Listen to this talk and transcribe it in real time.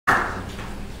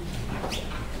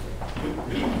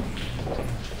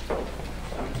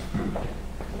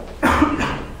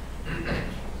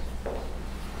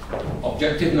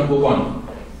Objective number one,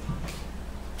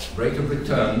 rate of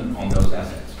return on those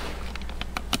assets.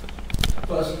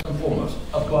 First and foremost,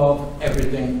 above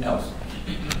everything else.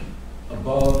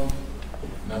 Above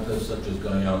matters such as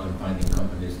going out and finding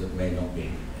companies that may not be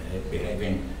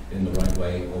behaving in the right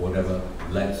way or whatever.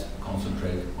 Let's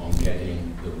concentrate on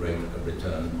getting the rate of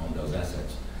return on those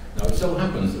assets. Now, it so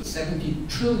happens that $70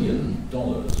 trillion,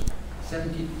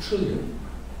 70 trillion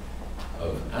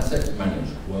of assets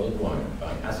managed worldwide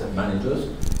by asset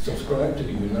managers subscribe to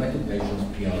the United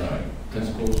Nations PRI,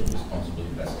 Principles of Responsible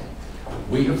Investing.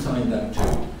 We have signed that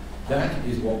too. That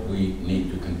is what we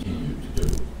need to continue to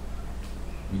do.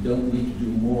 We don't need to do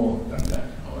more than that,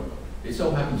 however. It so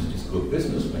happens that it's good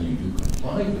business when you do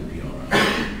comply with PRI,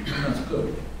 and that's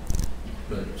good.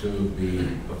 But to be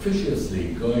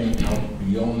officiously going out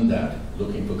beyond that,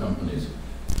 looking for companies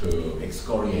to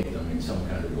excoriate them in some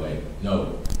kind of way,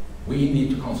 no. We need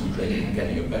to concentrate on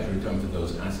getting a better return for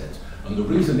those assets. And the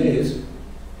reason is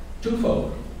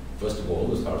twofold. First of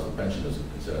all, as far as the pensioners are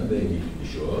concerned, they need to be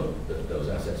sure that those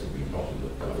assets are being properly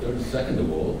looked after. And second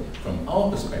of all, from our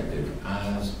perspective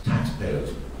as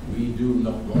taxpayers, we do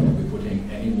not want to be putting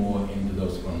any more into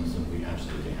those funds than we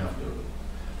absolutely have to.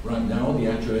 Right now, the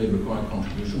actually required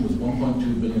contribution was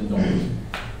 $1.2 billion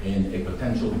in a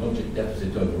potential budget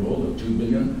deficit overall of $2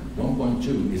 billion.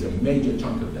 1.2 is a major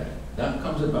chunk of that. That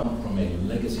comes about from a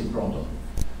legacy problem.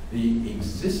 The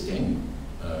existing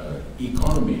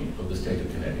economy of the state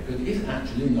of Connecticut is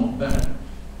actually not bad.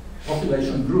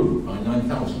 Population grew by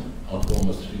 9,000 out of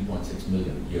almost 3.6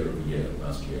 million year over year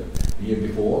last year. The year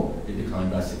before, it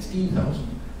declined by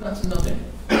 16,000. That's nothing.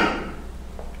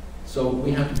 So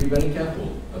we have to be very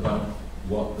careful about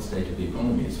what the state of the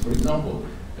economy is. For example,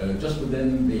 just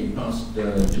within the past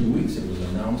 2 weeks, it was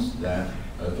announced that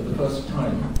for the first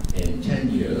time in 10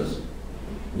 years,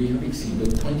 we have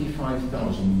exceeded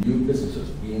 25,000 new businesses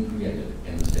being created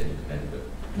in the state of Connecticut.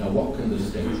 Now, what can the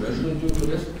state treasurer do for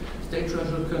this? State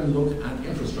treasurer can look at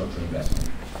infrastructure investment.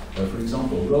 For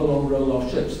example, roll-on, roll-off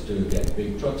ships to get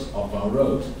big trucks off our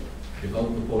roads.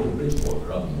 Develop the port of Bridgeport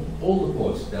rather than all the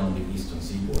ports down the eastern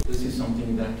seaboard. This is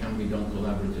something that can be done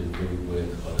collaboratively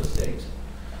with other states.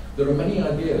 There are many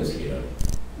ideas here.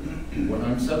 What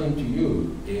I'm selling to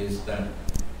you is that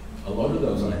a lot of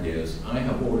those ideas I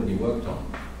have already worked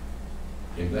on.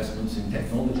 Investments in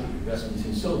technology, investments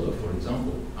in solar, for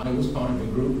example. I was part of a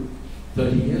group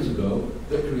 30 years ago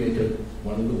that created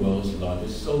one of the world's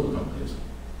largest solar companies.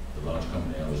 The large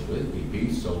company I was with,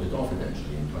 BP, sold it off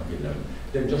eventually in 2011.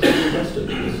 They've just invested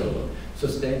in solar.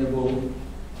 Sustainable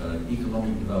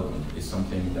economic development is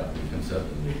something that we can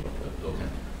certainly look at.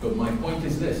 But my point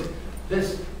is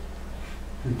this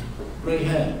grey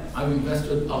hair, I've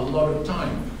invested a lot of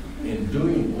time in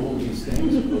doing all these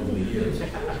things over the years.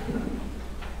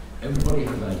 Everybody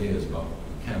has ideas about what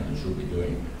we can and should be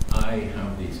doing. I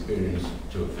have the experience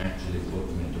to actually put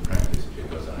them into practice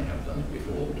because I have done it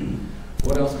before.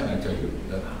 What else can I tell you?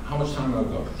 How much time have I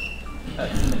got?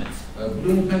 2 minutes.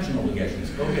 Balloon pension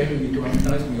obligations. Okay, we need to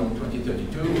amortize beyond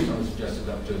 2032. Some suggested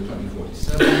up to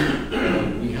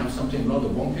 2047. We have something rather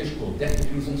wonkish called debt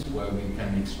defeasance, where we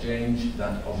can exchange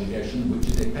that obligation, which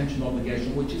is a pension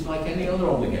obligation, which is like any other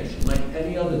obligation, like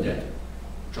any other debt.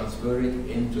 Transfer it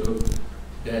into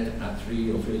debt at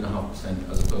 3 or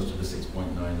 3.5% as opposed to the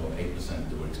 6.9 or 8%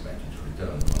 that we're expected to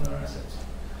return on our assets.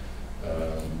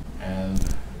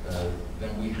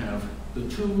 Then we have the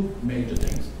two major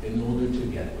things in order to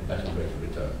get a better rate of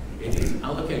return. It is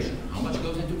allocation. How much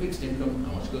goes into fixed income,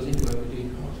 how much goes into equity,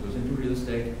 how much goes into real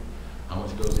estate, how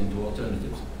much goes into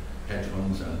alternatives, hedge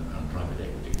funds and private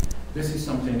equity. This is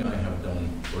something I have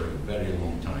done for a very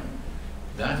long time.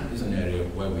 That is an area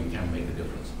where we can make a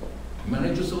difference.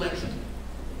 Manager selection.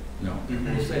 Now,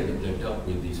 people say that they've dealt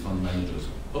with these fund managers.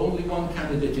 Only one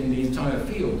candidate in the entire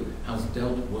field has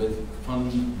dealt with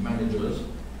fund managers,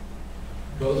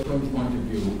 both from the point of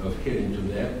view of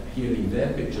hearing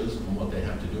their pictures on what they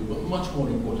have to do, but much more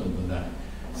important than that,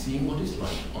 seeing what it's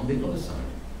like on the other side.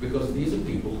 Because these are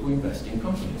people who invest in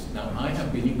companies. Now, I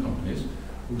have been in companies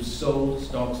who sold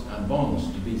stocks and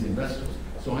bonds to these investors.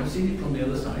 So I've seen it from the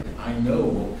other side. I know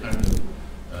what kind of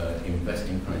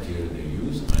investing criteria they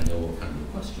use. I know what kind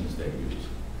of questions they use.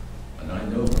 And I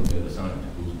know from the other side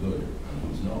who's good and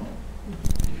who's not.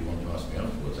 If you want to ask me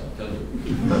afterwards, I'll tell you.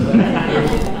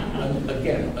 And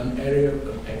again, an area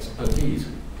of expertise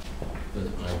that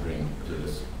I bring to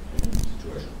this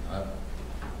situation.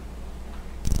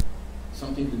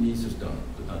 Something Denise has done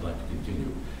that I'd like to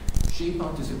continue. She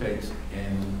participates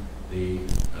in the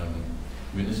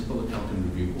Municipal Accounting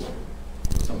Review Board.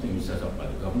 Something was set up by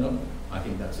the governor. I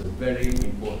think that's a very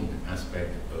important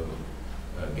aspect of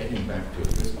getting back to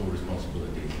fiscal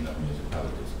responsibility in our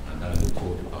municipalities, and I look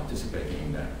forward to participating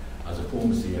in that. As a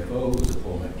former CFO, as a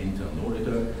former internal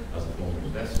auditor, as a former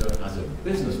investor, as a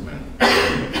businessman,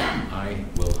 I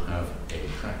will have a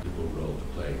practical role to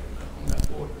play on that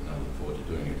board, and I look forward to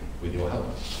doing it with your help.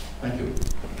 Thank you.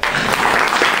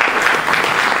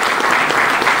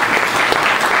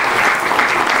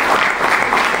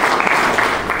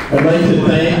 I'd like to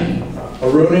thank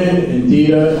Arunan and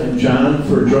Dita and John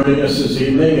for joining us this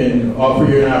evening and offer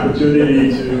you an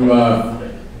opportunity to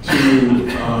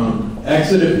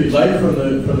exit if you'd like from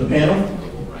the panel.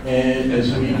 And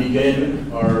as we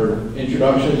begin our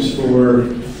introductions for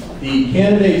the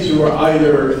candidates who are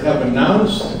either have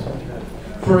announced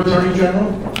for Attorney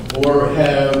General or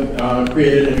have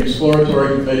created an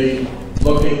exploratory committee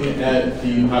looking at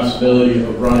the possibility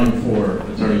of running for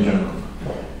Attorney General.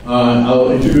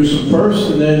 I'll introduce them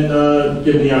first and then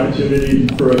give the opportunity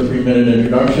for a 3-minute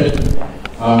introduction.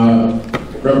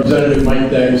 Representative Mike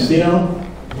D'Agostino.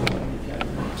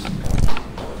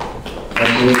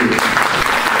 Absolutely.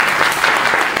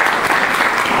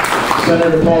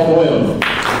 Senator Paul Doyle.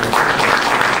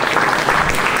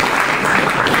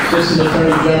 Assistant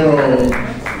Attorney General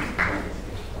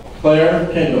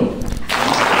Claire Kendall.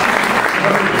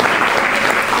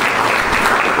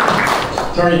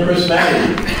 Attorney Chris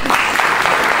Maddy.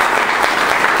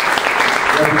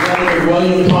 Representative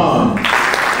William Tom.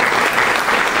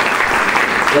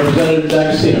 Representative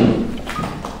D'Agostino.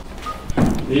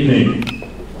 Good evening.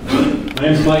 My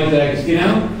name is Mike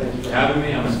D'Agostino. Thank you for having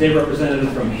me. I'm a state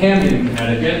representative from Hamden,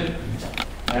 Connecticut.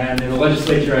 And in the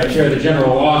legislature, I chair the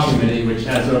General Law Committee, which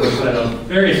has oversight of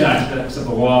various aspects of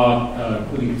the law,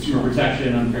 including consumer protection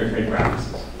and unfair trade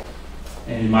practices.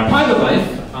 And in my private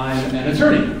life, I'm an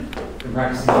attorney. I've been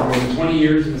practicing for more than 20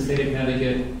 years in the state of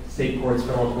Connecticut, state courts,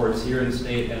 federal courts here in the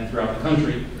state and throughout the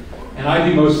country. And I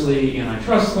do mostly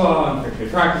antitrust law, unfair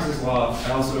trade practices law.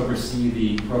 I also oversee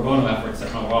the pro bono efforts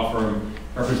at my law firm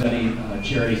representing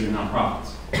charities and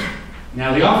nonprofits.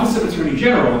 Now, the Office of Attorney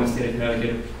General in the state of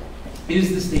Connecticut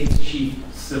is the state's chief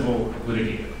civil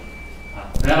litigator.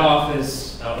 That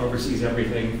office oversees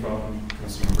everything from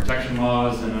consumer protection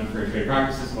laws and unfair trade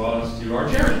practices laws to our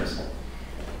charities.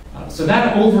 So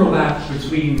that overlap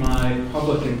between my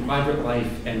public and private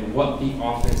life and what the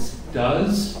office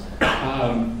does,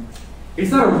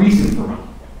 it's not a reason for running.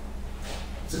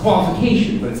 It's a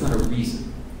qualification, but it's not a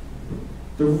reason.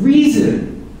 The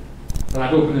reason that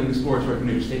I've opened an exploratory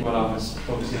committee for statewide office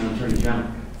focusing on Attorney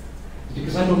General is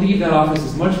because I believe that office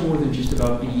is much more than just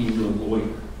about being your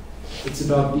lawyer. It's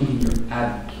about being your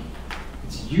advocate.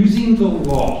 It's using the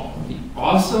law, the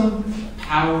awesome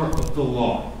power of the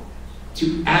law,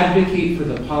 to advocate for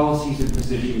the policies and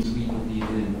positions we believe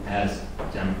in as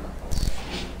Democrats.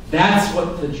 That's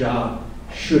what the job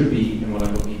should be and what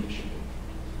I believe it should be.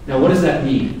 Now, what does that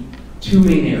mean? 2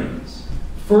 main areas.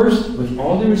 First, with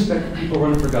all due respect to people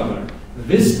running for governor,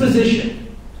 this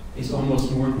position is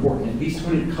almost more important, at least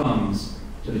when it comes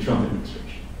to the Trump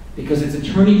administration. Because it's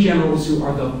attorney generals who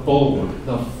are the bulwark,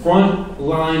 the front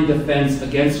line defense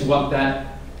against what's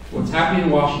happening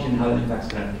in Washington and how that impacts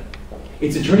Connecticut.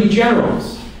 It's attorney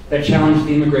generals that challenge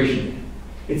the immigration ban.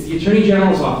 It's the attorney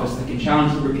general's office that can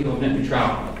challenge the repeal of net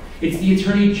neutrality. It's the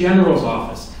attorney general's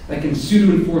office that can sue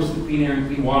to enforce the Clean Air and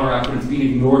Clean Water Act when it's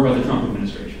being ignored by the Trump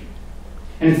administration.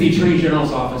 And it's the attorney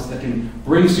general's office that can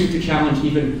bring suit to challenge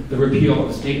even the repeal of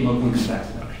the state and local income tax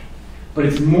deduction. But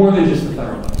it's more than just the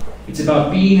federal level. It's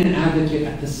about being an advocate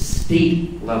at the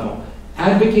state level,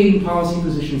 advocating policy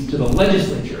positions to the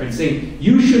legislature and saying,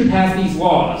 you should pass these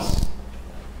laws,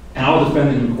 and I'll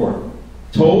defend them in court.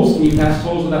 Tolls, can you pass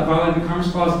tolls without violating the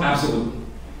Commerce Clause? Absolutely.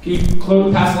 Can you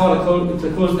pass a law to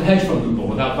close the hedge fund loophole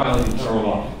without violating federal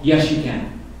law? Yes, you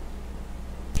can.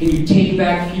 Can you take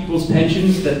back people's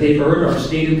pensions that they've earned, our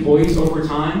state employees, over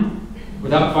time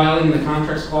without violating the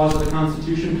Contracts Clause of the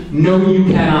Constitution? No, you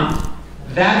cannot.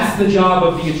 That's the job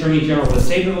of the Attorney General, to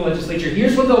say to the legislature,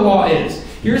 here's what the law is.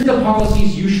 Here's the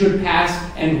policies you should pass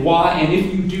and why, and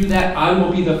if you do that, I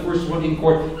will be the first one in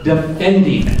court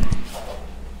defending it.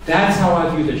 That's how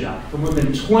I view the job. For more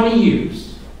than 20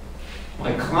 years,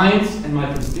 my clients and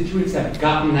my constituents have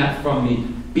gotten that from me.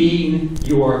 Being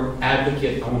your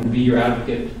advocate, I want to be your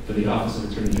advocate for the Office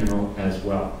of Attorney General as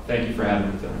well. Thank you for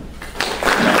having me tonight.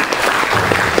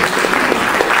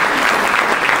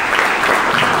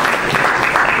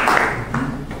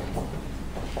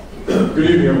 Good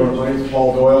evening, everyone. My name is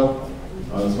Paul Doyle.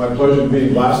 It's my pleasure to be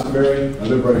in Glastonbury. I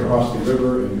live right across the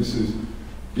river, and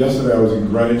yesterday I was in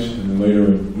Greenwich, and then later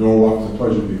in Norwalk. It's a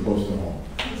pleasure to be close to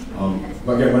home.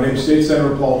 Again, my name is State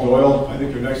Senator Paul Doyle. I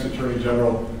think your next Attorney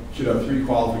General should have 3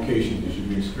 qualifications. You should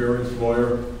be an experienced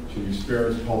lawyer, should be an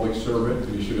experienced public servant,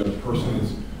 and you should have a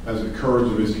person that has the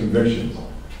courage of his convictions.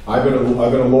 I've been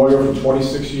a lawyer for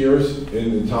 26 years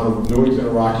in the town of Newington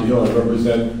and Rocky Hill. I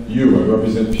represent you. I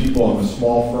represent people. I'm a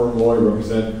small firm lawyer. I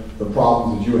represent the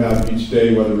problems that you have each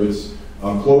day, whether it's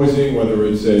closing, whether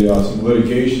it's some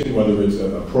litigation, whether it's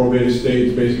a probate estate.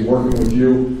 It's basically working with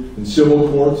you in civil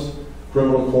courts,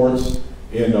 criminal courts,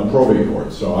 and probate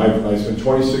courts. So I spent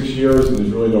 26 years, and there's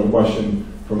really no question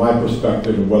from my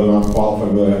perspective of whether I'm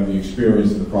qualified, whether I have the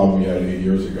experience and the problem we had 8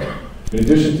 years ago. In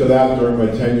addition to that, during my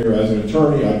tenure as an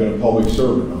attorney, I've been a public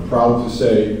servant. I'm proud to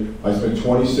say I spent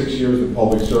 26 years in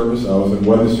public service. I was in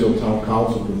Wethersfield Town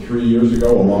Council for 3 years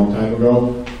ago, a long time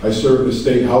ago. I served the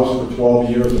State House for 12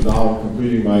 years, and now I'm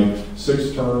completing my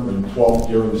 6th term and 12th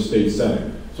year in the State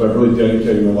Senate. So I've really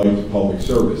dedicated my life to public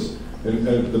service. And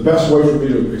the best way for me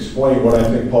to explain what I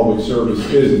think public service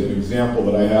is an example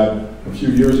that I had a few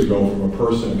years ago from a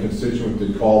person, a constituent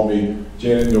that called me,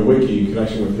 Janet Nowicki, in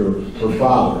connection with her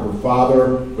father. Her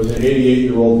father was an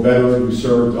 88-year-old veteran who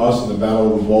served us in the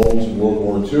Battle of the Bulge in World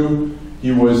War II.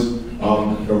 He was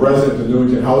a resident of the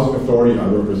Newington Housing Authority. I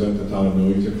represent the town of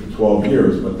Newington for 12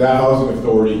 years, but that housing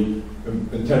authority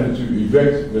intended to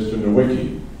evict Mr.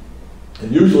 Nowicki.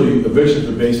 And usually evictions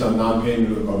are based on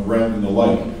non-payment of rent and the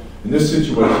like. In this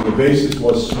situation, the basis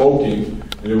was smoking,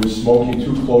 and it was smoking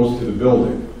too close to the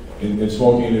building, and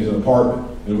smoking in his apartment.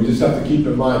 And we just have to keep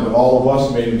in mind that all of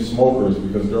us made him smokers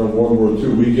because during World War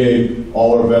II, we gave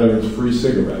all our veterans free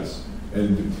cigarettes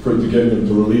and to get them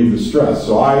to relieve the stress.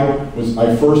 So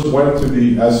I first went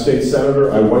to as state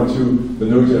senator, I went to the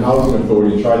Newington Housing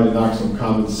Authority and tried to knock some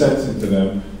common sense into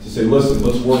them to say, listen,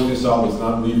 let's work this out, let's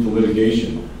not lead to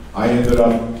litigation. I ended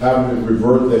up having to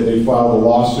revert that they filed a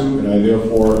lawsuit, and I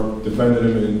therefore defended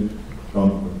him in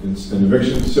an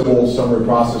eviction civil summary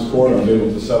process court. I was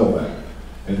able to settle that.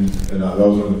 And that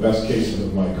was one of the best cases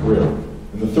of my career.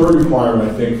 And the third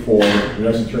requirement, I think, for the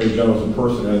next Attorney General is a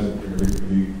person who has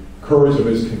the courage of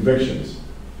his convictions.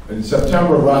 In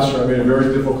September of last year, I made a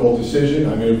very difficult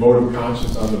decision. I made a vote of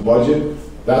conscience on the budget.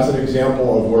 That's an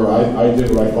example of where I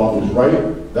did what I thought was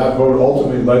right. That vote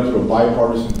ultimately led to a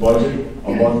bipartisan budget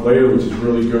a month later, which is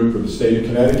really good for the state of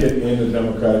Connecticut and the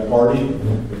Democratic Party.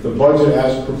 If the budget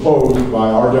as proposed by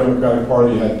our Democratic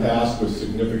Party had passed with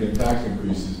significant tax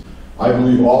increases, I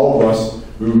believe all of us,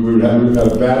 we would have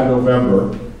had a bad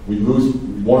November. We'd lose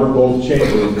one or both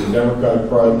chambers. The Democratic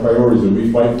priorities that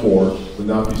we fight for would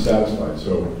not be satisfied.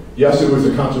 So, yes, it was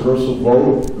a controversial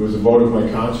vote. It was a vote of my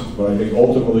conscience, but I think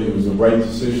ultimately it was the right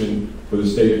decision for the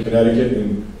state of Connecticut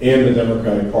and the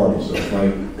Democratic Party. So it's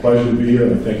my pleasure to be here,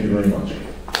 and thank you very much.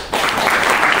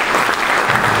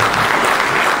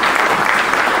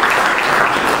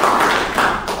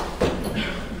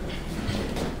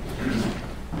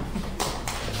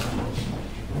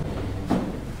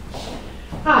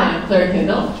 Claire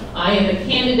Kendall. I am a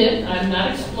candidate. I'm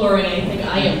not exploring anything.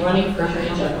 I am running for Attorney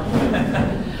General.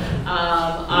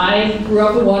 I grew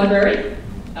up in Waterbury.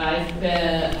 My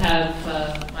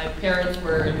parents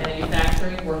were in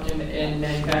manufacturing, worked in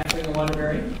manufacturing in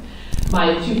Waterbury.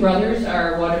 My two brothers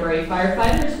are Waterbury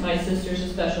firefighters. My sister's a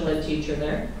special ed teacher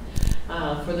there.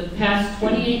 For the past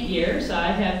 28 years, I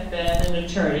have been an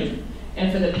attorney,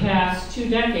 and for the past 2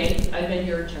 decades, I've been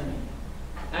your attorney.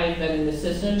 I've been an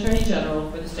Assistant Attorney General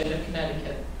for the state of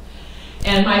Connecticut.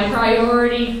 And my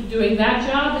priority doing that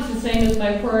job is the same as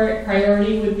my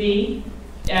priority would be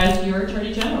as your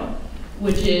Attorney General,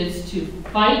 which is to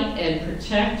fight and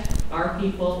protect our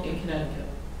people in Connecticut.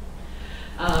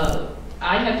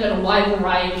 I have done a wide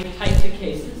variety of types of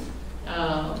cases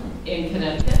in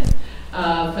Connecticut.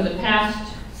 For the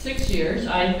past 6 years,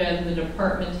 I've been the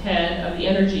department head of the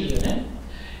energy unit.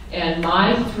 And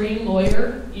my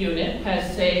 3-lawyer unit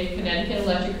has saved Connecticut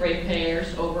electric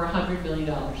ratepayers over $100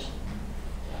 million.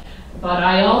 But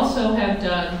I also have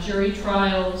done jury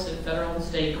trials in federal and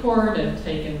state court and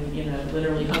taken,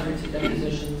 literally hundreds of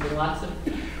depositions and lots of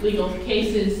legal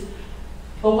cases.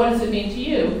 But what does it mean to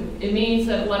you? It means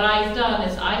that what I've done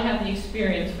is I have the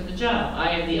experience for the job. I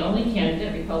am the only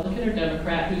candidate, Republican or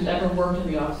Democrat, who's ever worked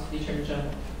in the Office of the Attorney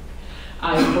General.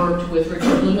 I've worked with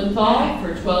Richard Blumenthal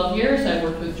for 12 years. I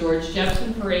worked with George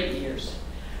Jepson for 8 years.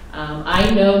 I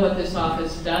know what this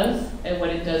office does and what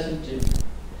it doesn't do.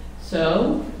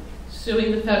 So,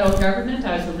 suing the federal government,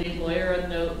 I was the lead lawyer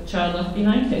on the Child Left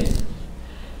Behind case.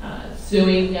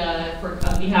 Suing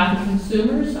on behalf of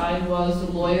consumers, I was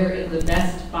a lawyer in the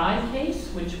Best Buy case,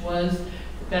 which was,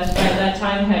 Best Buy at that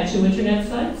time had 2 internet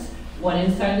sites, one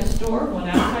inside the store, one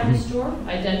outside the store,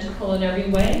 identical in every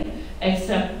way,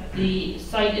 except the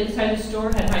site inside the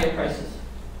store had higher prices.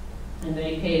 And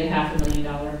they paid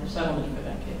 $500,000 settlement for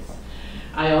that case.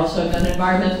 I also have done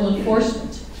environmental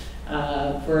enforcement.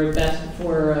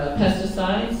 For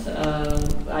pesticides,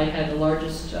 I had the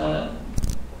largest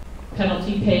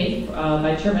penalty paid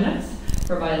by Terminex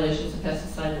for violations of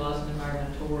pesticide laws and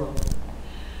environmental rules.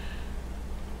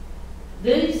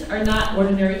 These are not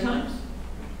ordinary times.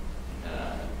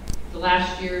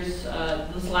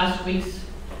 This last week's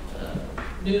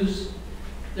news,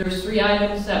 there's 3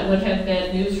 items that would have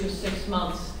been news for 6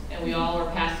 months, and we all are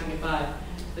passing it by.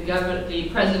 The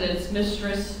president's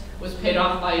mistress was paid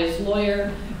off by his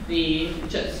lawyer. The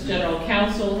general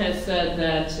counsel has said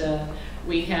that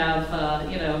we have,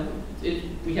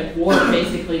 we have war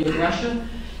basically with Russia,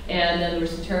 and then there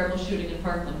was a terrible shooting in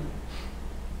Parkland.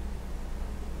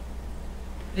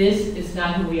 This is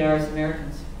not who we are as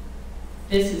Americans.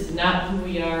 This is not who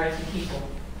we are as a people.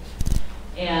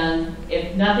 And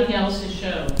if nothing else is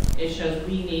shown, it shows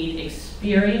we need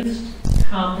experienced,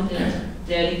 competent,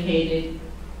 dedicated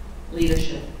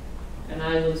leadership. And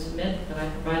I will submit that I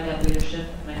provide that leadership,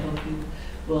 and I hope you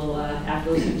will,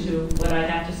 after listening to what I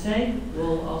have to say,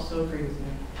 will also agree with me.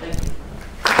 Thank you.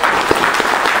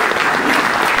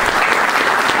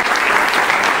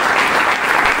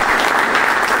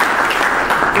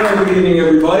 Well, good evening,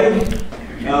 everybody.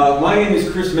 My name is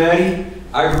Chris Maddy.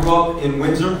 I grew up in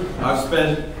Windsor. I've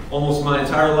spent almost my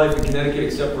entire life in Connecticut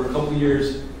except for a couple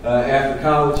years after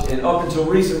college. And up until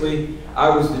recently, I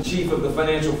was the chief of the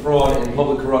Financial Fraud and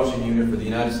Public Corruption Unit for the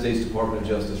United States Department of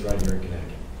Justice right here in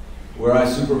Connecticut, where I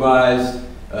supervised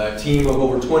a team of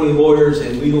over 20 lawyers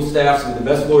and legal staffs with the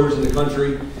best lawyers in the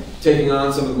country, taking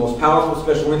on some of the most powerful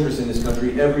special interests in this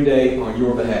country every day on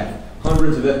your behalf.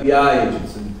 Hundreds of FBI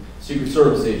agents and Secret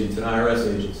Service agents and IRS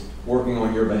agents working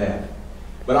on your behalf.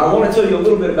 But I want to tell you a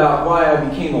little bit about why I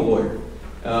became a lawyer.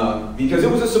 Because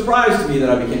it was a surprise to me that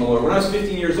I became a lawyer. When I was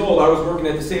 15 years old, I was working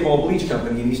at the Save All Bleach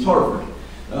Company in East Hartford,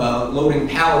 loading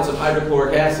pallets of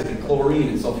hydrochloric acid and chlorine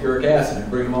and sulfuric acid and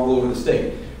bringing them all over the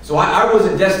state. So I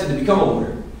wasn't destined to become a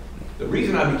lawyer. The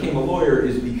reason I became a lawyer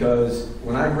is because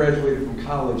when I graduated from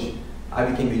college, I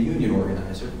became a union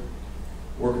organizer,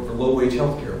 working for low-wage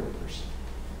healthcare workers.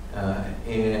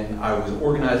 And I was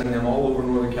organizing them all over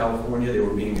Northern California. They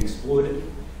were being exploited.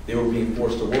 They were being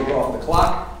forced to work off the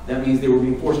clock. That means they were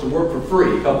being forced to work for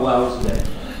free a couple hours a day.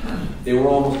 They were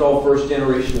almost all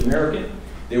first-generation American.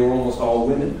 They were almost all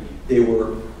women. They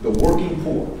were the working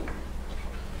poor.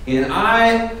 And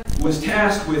I was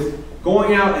tasked with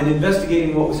going out and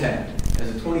investigating what was happening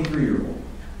as a 23-year-old.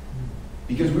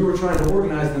 Because we were trying to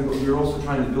organize them, but we were also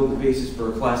trying to build the basis for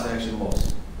a class action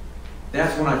lawsuit.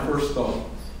 That's when I first thought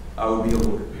I would be a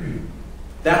lawyer.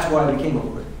 That's why I became a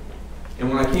lawyer. And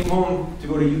when I came home to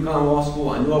go to UConn Law School,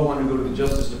 I knew I wanted to go to the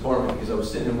Justice Department because I was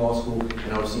sitting in law school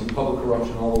and I was seeing public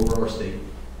corruption all over our state.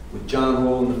 With John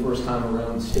Rowland the first time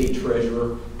around, the state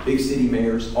treasurer, big city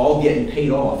mayors, all getting paid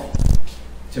off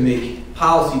to make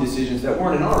policy decisions that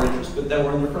weren't in our interest, but that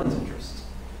were in their friends' interests.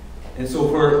 And so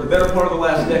for the better part of the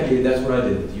last decade, that's what I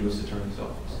did with the U.S. Attorney's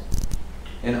Office.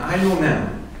 And I know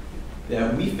now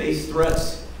that we face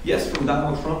threats, yes, from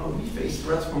Donald Trump, but we face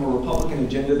threats from a Republican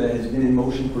agenda that has been in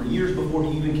motion for years before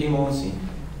he even came on the scene.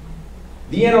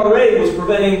 The NRA was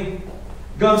preventing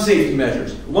gun safety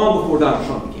measures long before Donald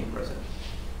Trump became president.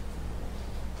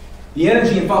 The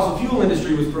energy and fossil fuel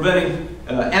industry was preventing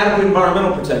adequate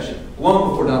environmental protection long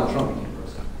before Donald Trump became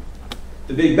president.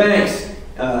 The big banks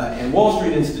and Wall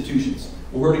Street institutions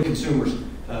were hurting consumers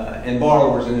and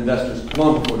borrowers and investors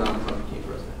long before Donald Trump became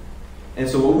president. And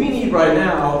so what we need right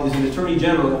now is an attorney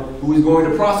general who is going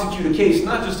to prosecute a case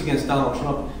not just against Donald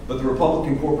Trump, but the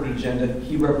Republican corporate agenda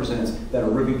he represents that are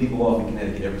ripping people off in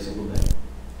Connecticut every single day.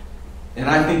 And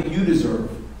I think you deserve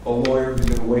a lawyer who's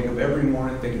going to wake up every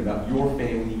morning thinking about your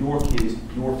family, your kids,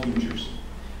 your futures.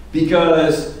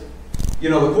 Because, you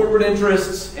know, the corporate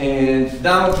interests and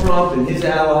Donald Trump and his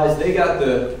allies, they got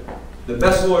the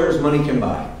best lawyers money can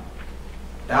buy.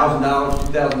 $1,000,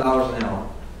 $2,000 an hour.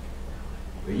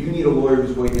 But you need a lawyer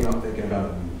who's waking up thinking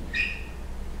about you.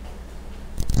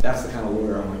 That's the kind of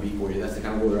lawyer I want to be for you. That's the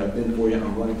kind of lawyer I've been for you.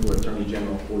 I'm running for Attorney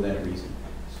General for that reason.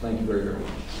 So thank you very, very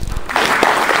much.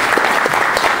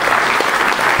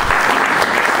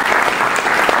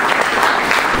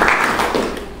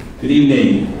 Good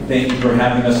evening. Thank you for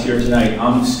having us here tonight.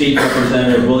 I'm State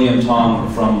Representative William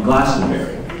Tong from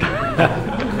Glastonbury.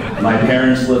 My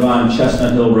parents live on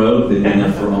Chestnut Hill Road. They've been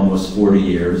there for almost 40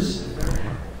 years.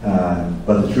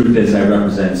 But the truth is I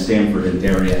represent Stamford and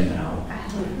Darien now.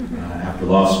 After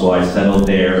law school, I settled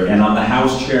there, and I'm the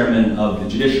House Chairman of the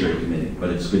Judiciary Committee, but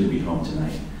it's good to be home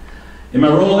tonight. In my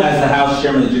role as the House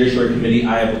Chairman of the Judiciary Committee,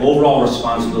 I have overall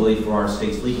responsibility for our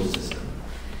state's legal system.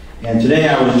 And today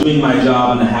I was doing my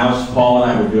job in the House. Paul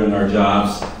and I were doing our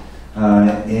jobs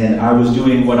and I was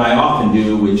doing what I often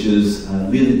do, which is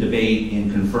lead the debate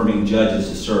in confirming judges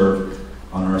to serve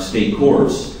on our state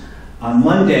courts. On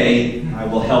Monday, I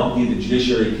will help lead the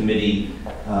Judiciary Committee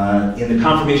in the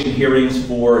confirmation hearings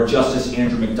for Justice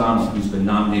Andrew McDonald, who's been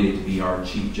nominated to be our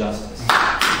Chief Justice.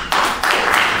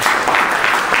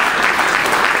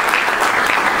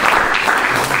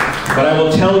 But I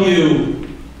will tell you,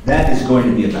 that is going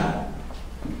to be a battle.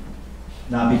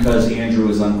 Not because Andrew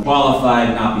is unqualified,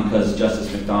 not because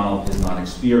Justice McDonald is not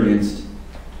experienced,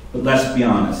 but let's be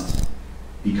honest,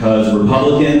 because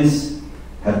Republicans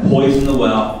have poisoned the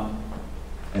well,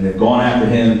 and they've gone after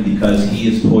him because he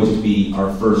is poised to be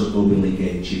our first openly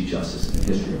gay Chief Justice in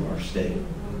the history of our state.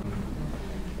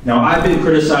 Now, I've been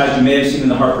criticized, you may have seen in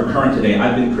the Hartford Current today,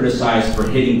 I've been criticized for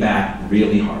hitting back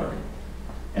really hard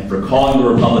and for calling the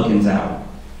Republicans out.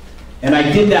 And I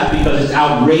did that because it's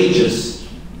outrageous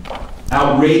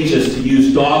to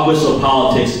use dog whistle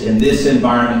politics in this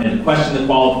environment and to question the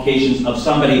qualifications of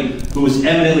somebody who is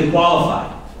eminently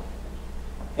qualified.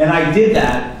 And I did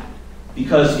that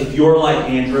because if you're like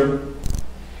Andrew,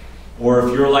 or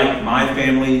if you're like my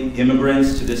family,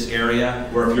 immigrants to this area,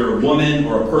 or if you're a woman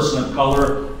or a person of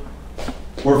color,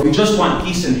 or if you just want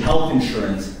peace and health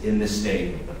insurance in this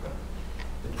state,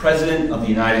 the President of the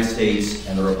United States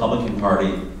and the Republican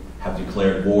Party have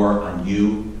declared war on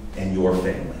you and your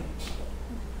family.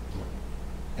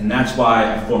 And that's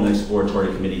why I formed an exploratory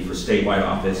committee for statewide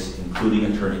office, including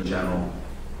Attorney General,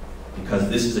 because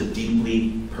this is a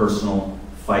deeply personal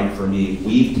fight for me.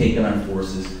 We've taken on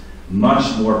forces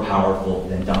much more powerful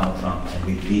than Donald Trump, and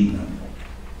we've beaten them.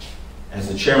 As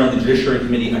the chairman of the Judiciary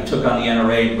Committee, I took on the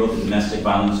NRA, wrote the domestic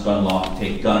violence gun law to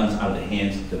take guns out of the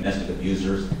hands of domestic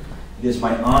abusers. It is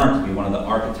my honor to be one of the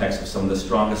architects of some of the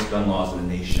strongest gun laws in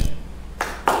the nation.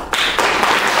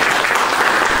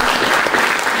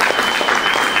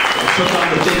 I took on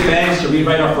the big banks to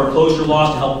rewrite our foreclosure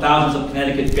laws to help thousands of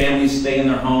Connecticut families stay in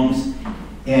their homes.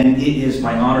 And it is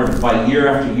my honor to fight year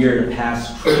after year to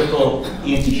pass critical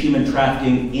anti-human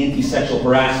trafficking, anti-sexual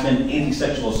harassment,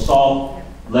 anti-sexual assault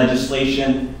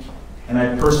legislation. And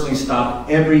I personally stopped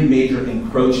every major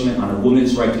encroachment on a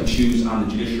woman's right to choose on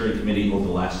the Judiciary Committee over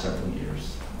the last several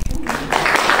years.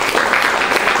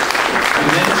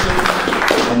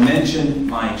 I mentioned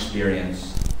my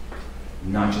experience,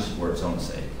 not just for its own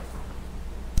sake,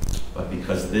 but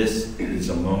because this is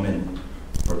a moment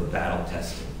for the battle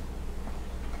tested.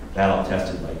 Battle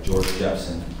tested like George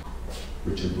Jefferson,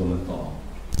 Richard Blumenthal,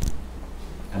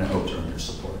 and I hope to earn your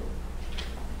support.